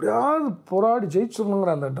அவனுக்கு எப்படியாவது போராடி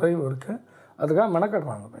ஜெயிச்சிடணுங்கிற அந்த டிரைவ் இருக்குது. அதுக்காக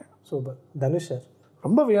மெனக்கட்டுறாங்க பையன். சூப்பர். தனுஷ் சார்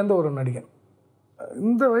ரொம்ப வியந்த ஒரு நடிகன்.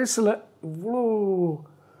 இந்த வயசில் இவ்வளோ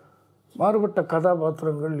மாறுபட்ட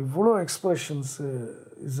கதாபாத்திரங்கள், இவ்வளோ expressions,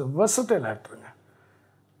 is a versatile ஆக்டருங்க.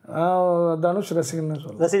 Dhanush ரசிகன்னே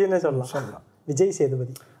சொல்லலாம். Vijay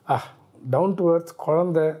Sethupathi down to earth,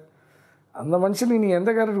 குழந்தை. அந்த மனுஷனுக்கு நீங்கள் எந்த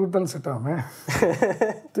கேரக்டர் கொடுத்தாலும் செட் ஆகாம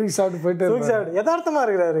தூக்கி சாப்பிட்டு போயிட்டு யதார்த்தமாக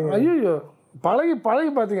இருக்கிறாரு. ஐயோ, பழகி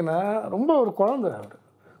பார்த்தீங்கன்னா ரொம்ப ஒரு குழந்தை. அவர்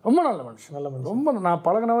ரொம்ப நல்ல மனுஷன். ரொம்ப நான்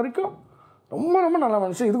பழகின வரைக்கும் ரொம்ப நல்ல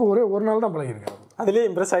மனுஷன். இதுக்கு ஒரு நாள் தான் பழகிருக்கேன். அதுலேயே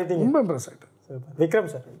இம்ப்ரெஸ் ஆகிட்டீங்க? ரொம்ப இம்ப்ரெஸ் ஆகிட்டேன்.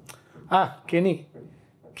 விக்ரம் சார்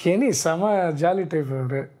கெனி செம ஜாலி டைப்.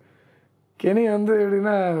 அவர் கெனி வந்து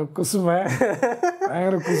எப்படின்னா குசுமை,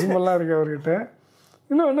 பயங்கர குசுமெல்லாம் இருக்குது அவர்கிட்ட.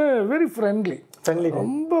 இன்னொன்று வெரி ஃப்ரெண்ட்லி,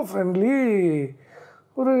 ரொம்ப ஃப்ரெண்ட்லி.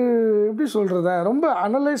 ஒரு எப்படி சொல்கிறது, ரொம்ப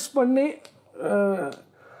அனலைஸ் பண்ணி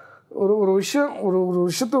ஒரு ஒரு விஷயம் ஒரு ஒரு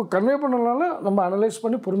விஷயத்தை கன்வே பண்ணனால நம்ம அனலைஸ்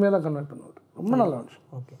பண்ணி பொறுமையாக தான் கன்வே பண்ணுவார். ரொம்ப நல்ல விஷயம்.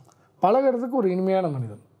 ஓகே. பழகிறதுக்கு ஒரு இனிமையான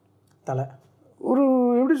மனிதன். தலை ஒரு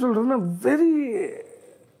எப்படி சொல்கிறதுன்னா வெரி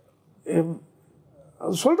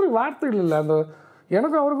சொல்கிற வார்த்தைகள் இல்லை. அந்த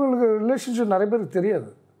எனக்கும் அவர்களுக்கு ரிலேஷன்ஷிப் நிறைய பேருக்கு தெரியாது.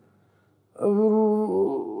 ஒரு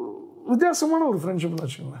வித்தியாசமான ஒரு ஃப்ரெண்ட்ஷிப்னு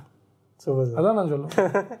வச்சுக்கோங்களேன். அதான் நான்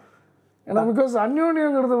சொல்லுவேன். ஏன்னா பிகாஸ்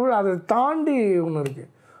அந்யோன்யங்கிறத விட அதை தாண்டி ஒன்று இருக்குது.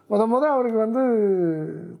 அவருக்கு வந்து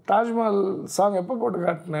தாஜ்மஹால் சாங் எப்போ போட்டு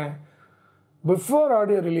காட்டினேன், பிஃபோர்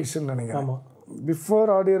ஆடியோ ரிலீஸ்ன்னு நினைக்கிறேன்.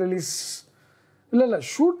 பிஃபோர் ஆடியோ ரிலீஸ் இல்லை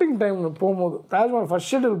ஷூட்டிங் டைம் போகும்போது, தாஜ்மஹால்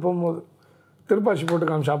ஃபர்ஸ்ட் ஷெட்யூல் போகும்போது திருப்பாச்சி போட்டு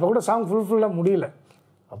காமிச்சேன். அப்போ கூட சாங் ஃபுல்லாக முடியல.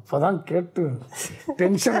 அப்போ தான் கேட்டு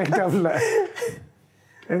டென்ஷன் ஆகிட்டாப்ல.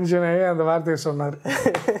 டென்ஷன் ஆகி அந்த வார்த்தையை சொன்னார்.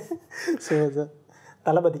 சரி சார்.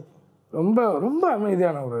 தளபதி ரொம்ப ரொம்ப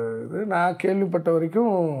அமைதியான ஒரு இது. நான் கேள்விப்பட்ட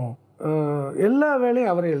வரைக்கும் எல்லா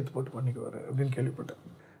வேலையும் அவரே எழுத்து போட்டு பண்ணிக்குவார் அப்படின்னு கேள்விப்பட்டேன்.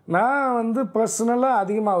 நான் வந்து பர்சனலாக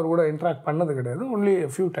அதிகமாக அவர் கூட இன்ட்ராக்ட் பண்ணது கிடையாது. ஒன்லி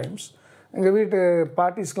ஃபியூ டைம்ஸ் எங்கள் வீட்டு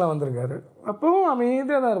பார்ட்டிஸ்க்கெலாம் வந்திருக்காரு. அப்போவும்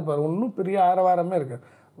அமைதியாக தான் இருப்பார். ஒன்றும் பெரிய ஆரவாரமே இருக்காது.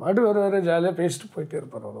 வாட்டு வருவார், ஜாலியாக பேசிட்டு போயிட்டே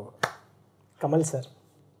இருப்பார். அவ்வளோ.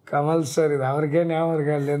 கமல் சார் இது அவருக்கே ஞாபகம்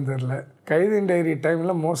இருக்கா இல்லைன்னு தெரியல. கைதின் டைரி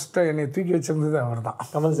டைமில் மோஸ்ட்டாக என்னை தூக்கி வச்சிருந்தது அவர் தான்,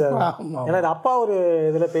 கமல் சார். ஏன்னா அப்பா ஒரு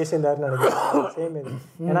இதில் பேசியிருந்தாருன்னு நினைக்கிறேன். சேம் இது.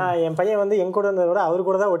 ஏன்னா என் பையன் வந்து என் கூட இருந்ததை விட அவர்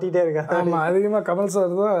கூட தான் ஒட்டிகிட்டே இருக்காரு. ஆமாம், அதிகமாக கமல்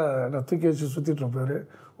சார் தான் நான் தூக்கி வச்சு சுற்றிட்டு இருப்பார்.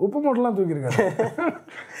 உப்பு மூட்டெலாம் தூக்கியிருக்காரு.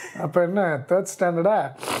 அப்போ என்ன தேர்ட்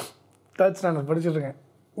ஸ்டாண்டர்ட் படிச்சுட்ருக்கேன்.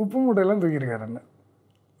 உப்பு மூட்டையெல்லாம் தூக்கியிருக்காரு. என்ன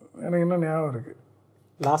எனக்கு இன்னும் ஞாபகம் இருக்குது.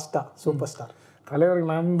 லாஸ்ட்டாக சூப்பர் ஸ்டார்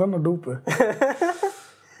தலைவருக்கு நான் தான் டூப்பு.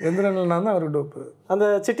 எந்திரனில் நான் தான் அவருக்கு டூப்பு. அந்த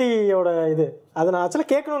சிட்டியோட இது அதை நான் ஆக்சுவலாக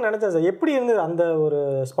கேட்கணும்னு நினச்சேன் சார். எப்படி இருந்தது அந்த ஒரு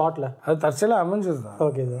ஸ்பாட்டில்? அது தற்செயலாக அமைஞ்சது தான்.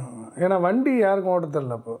 Okay sir. ஏன்னா வண்டி யாருக்கும் ஓட்ட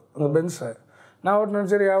தெரியல. அப்போ அந்த பென்ஸை நான் ஓட்டினேன்.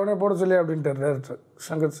 சரி அவனே போட சொல்லி அப்படின்ட்டு டேரக்டர்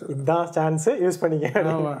சங்கர் சார். இதுதான் சான்ஸு, யூஸ் பண்ணிக்க.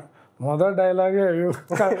 ஆமாம், மொதல் டைலாகு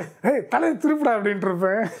தலை திருப்பிடா அப்படின்ட்டு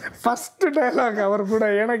இருப்பேன். ஃபஸ்ட்டு டைலாக் அவர் கூட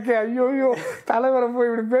எனக்கு ஐயோ தலைவரை போய்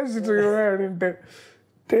இப்படி பேசிகிட்டு இருக்கிறேன் அப்படின்ட்டு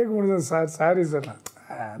டேக் முடிஞ்சது. Sorry sir,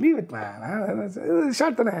 leave it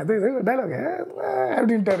short தானே இது டைலாகு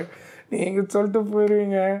அப்படின்ட்டாரு. நீங்கள் சொல்லிட்டு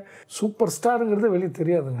போயிடுவீங்க. சூப்பர் ஸ்டாருங்கிறது வெளியே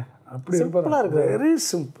தெரியாதுங்க. அப்படி இருப்பார். Very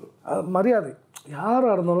simple. மரியாதை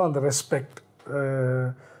யாராக இருந்தாலும் அந்த ரெஸ்பெக்ட்,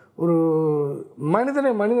 ஒரு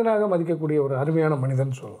மனிதனை மனிதனாக மதிக்கக்கூடிய ஒரு அருமையான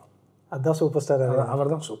மனிதன் சொல்லலாம். அதுதான் சூப்பர் ஸ்டார்.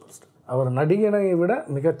 அவர் தான் சூப்பர் ஸ்டார். அவர் நடிகனை விட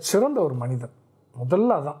மிகச்சிறந்த ஒரு மனிதன்.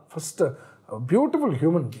 முதல்ல அதான் ஃபஸ்ட்டு பியூட்டிஃபுல்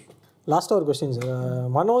ஹியூமன் பீயிங். லாஸ்ட்டாக ஒரு கொஸ்டின் சார்.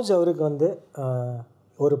 மனோஜ் அவருக்கு வந்து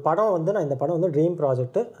ஒரு படம் வந்து நான் இந்த படம் வந்து ட்ரீம்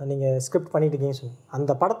ப்ராஜெக்ட்டு நீங்கள் ஸ்கிரிப்ட் பண்ணிட்டு இருக்கீங்கன்னு சொன்னேன்.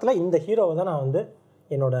 அந்த படத்தில் இந்த ஹீரோவை தான் நான் வந்து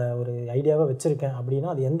என்னோடய ஒரு ஐடியாவை வச்சுருக்கேன் அப்படின்னா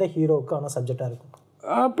அது எந்த ஹீரோவுக்கான சப்ஜெக்டாக இருக்கும்?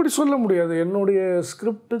 அப்படி சொல்ல முடியாது. என்னுடைய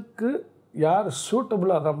ஸ்கிரிப்டுக்கு யார்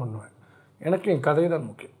சூட்டபுளாக தான் பண்ணுவேன். எனக்கு என் கதை தான்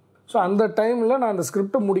முக்கியம். ஸோ அந்த டைமில் நான் அந்த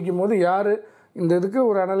ஸ்கிரிப்டை முடிக்கும் போது யார் இந்த இதுக்கு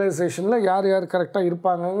ஒரு அனலைசேஷனில் யார் கரெக்டாக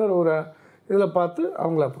இருப்பாங்கங்கிற ஒரு இதில் பார்த்து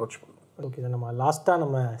அவங்கள அப்ரோச் பண்ணுவேன். Okay sir. நம்ம லாஸ்ட்டாக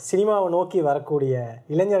நம்ம சினிமாவை நோக்கி வரக்கூடிய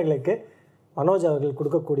இளைஞர்களுக்கு மனோஜ் அவர்கள்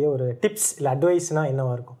கொடுக்கக்கூடிய ஒரு டிப்ஸ் இல்லை அட்வைஸ்னால்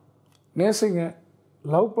என்னவாக இருக்கும்? நேசிங்க,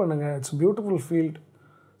 லவ் பண்ணுங்கள். It's beautiful field.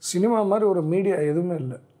 சினிமா மாதிரி ஒரு மீடியா எதுவுமே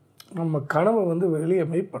இல்லை. நம்ம கனவை வந்து வெளியே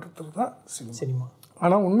மெய்ப்படுத்துறது தான் சினிமா.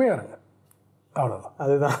 ஆனால் உண்மையாக இருங்க, அவ்வளோதான்.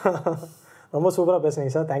 அதுதான். ரொம்ப சூப்பராக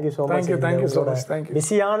பேசுனீங்க sir. Thank you so much. Thank you so much. Thank you.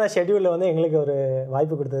 பிஸியான ஷெட்யூலில் வந்து எங்களுக்கு ஒரு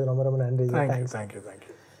வாய்ப்பு கொடுத்தது ரொம்ப ரொம்ப நன்றி. தேங்க்யூ.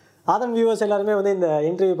 ஆதன் வியூவர்ஸ் எல்லாருமே வந்து இந்த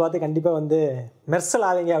இன்டர்வியூ பார்த்து கண்டிப்பாக வந்து மெர்சல்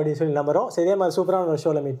ஆவீங்க அப்படின்னு சொல்லி நம்புகிறோம். இதே மாதிரி சூப்பரான ஒரு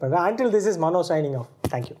ஷோவில் மீட் பண்ணுறேன். Until this is Manoj signing off.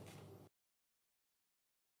 Thank you.